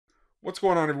What's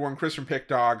going on, everyone? Chris from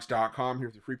Pickdawgz.com here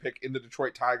with your free pick in the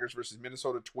Detroit Tigers versus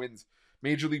Minnesota Twins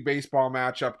Major League Baseball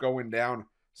matchup going down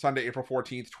Sunday, April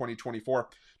 14th, 2024.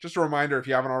 Just a reminder, if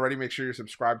you haven't already, make sure you're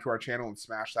subscribed to our channel and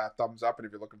smash that thumbs up. And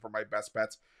if you're looking for my best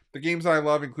bets, the games that I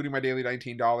love, including my daily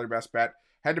 $19 best bet,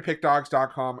 head to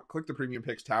Pickdawgz.com, click the Premium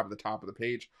Picks tab at the top of the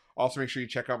page. Also, make sure you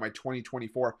check out my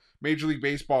 2024 Major League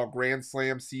Baseball Grand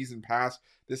Slam Season Pass.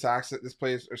 This package is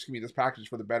for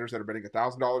the bettors that are betting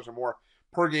 $1,000 or more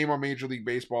per game on Major League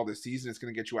Baseball this season. It's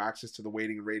going to get you access to the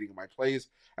weighting and rating of my plays,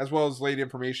 as well as late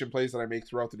information plays that I make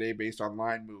throughout the day based on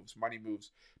line moves, money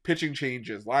moves, pitching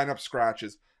changes, lineup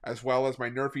scratches, as well as my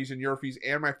nerfies and yerfies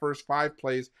and my first 5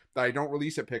 plays that I don't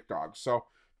release at Pick Dawgz. So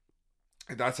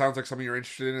if that sounds like something you're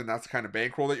interested in and that's the kind of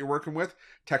bankroll that you're working with,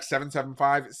 text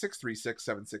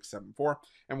 775-636-7674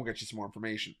 and we'll get you some more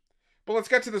information. But let's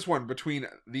get to this one between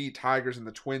the Tigers and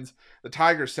the Twins. The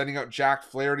Tigers sending out Jack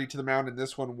Flaherty to the mound in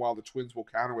this one, while the Twins will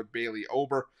counter with Bailey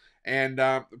Ober. And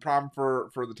the problem for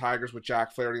the Tigers with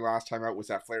Jack Flaherty last time out was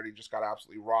that Flaherty just got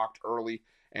absolutely rocked early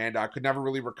and could never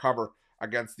really recover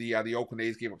against the Oakland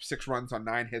A's. Gave up 6 runs on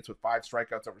 9 hits with 5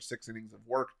 strikeouts over 6 innings of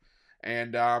work.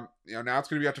 And now it's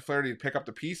going to be up to Flaherty to pick up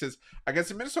the pieces against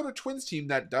the Minnesota Twins team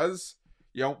that does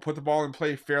put the ball in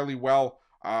play fairly well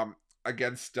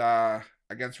against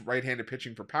right-handed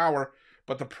pitching for power.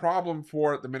 But the problem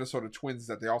for the Minnesota Twins is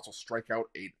that they also strike out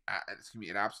an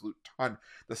absolute ton.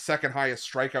 The second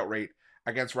highest strikeout rate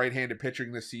against right-handed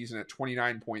pitching this season at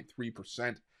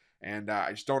 29.3%. And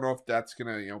I just don't know if that's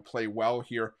going to play well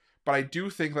here. But I do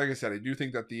think, like I said, that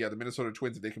the Minnesota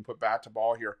Twins, if they can put bat to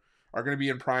ball here, are going to be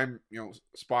in prime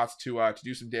spots to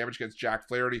do some damage against Jack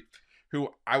Flaherty, who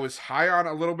I was high on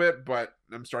a little bit, but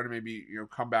I'm starting to maybe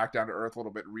come back down to earth a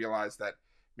little bit and realize that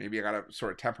maybe I got to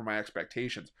sort of temper my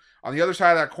expectations. On the other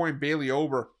side of that coin, Bailey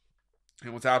Ober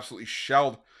was absolutely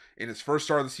shelled in his first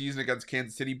start of the season against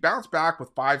Kansas City. Bounced back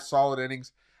with 5 solid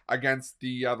innings against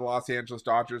the Los Angeles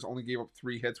Dodgers. Only gave up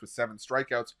 3 hits with 7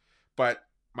 strikeouts. But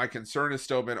my concern has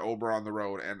still been Ober on the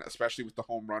road, and especially with the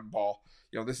home run ball.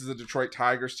 This is a Detroit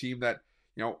Tigers team that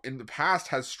in the past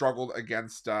has struggled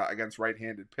against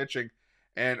right-handed pitching.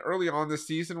 And early on this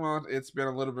season, well, it's been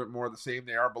a little bit more of the same.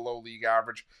 They are below league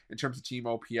average in terms of team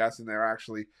OPS, and they're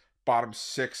actually bottom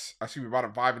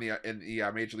 5 in the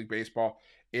Major League Baseball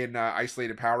in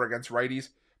isolated power against righties.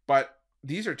 But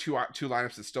these are two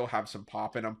lineups that still have some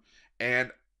pop in them,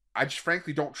 and I just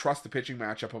frankly don't trust the pitching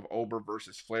matchup of Ober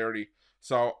versus Flaherty.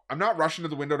 So I'm not rushing to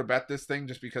the window to bet this thing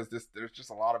just because there's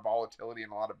just a lot of volatility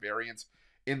and a lot of variance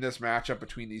in this matchup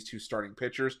between these two starting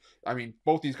pitchers. I mean,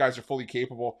 both these guys are fully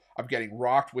capable of getting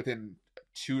rocked within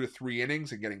 2 to 3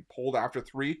 innings and getting pulled after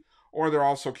 3, or they're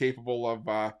also capable of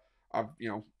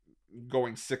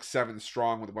going 6-7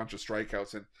 strong with a bunch of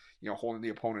strikeouts and holding the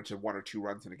opponent to 1 or 2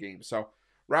 runs in a game. So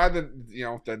rather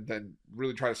than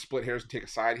really try to split hairs and take a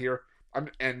side here,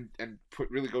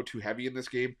 really go too heavy in this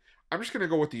game, I'm just going to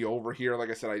go with the over here. Like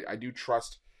I said, I do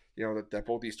trust that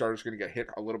both these starters are going to get hit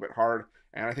a little bit hard,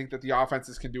 and I think that the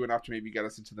offenses can do enough to maybe get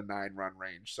us into the 9-run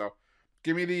range. So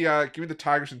give me the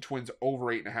Tigers and Twins over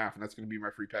 8.5, and that's going to be my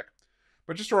free pick.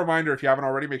 But just a reminder, if you haven't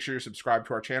already, make sure you're subscribed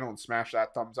to our channel and smash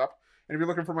that thumbs up. And if you're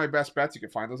looking for my best bets, you can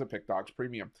find those at Pick Dawgz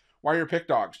Premium. While you're Pick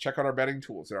Dawgz, check out our betting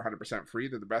tools. They're 100% free.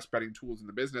 They're the best betting tools in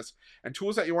the business, and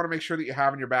tools that you want to make sure that you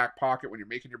have in your back pocket when you're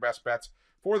making your best bets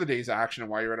for the day's action.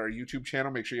 And while you're at our YouTube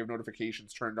channel, make sure you have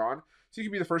notifications turned on so you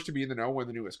can be the first to be in the know when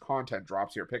the newest content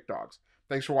drops here at Pick Dawgz.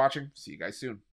 Thanks for watching. See you guys soon.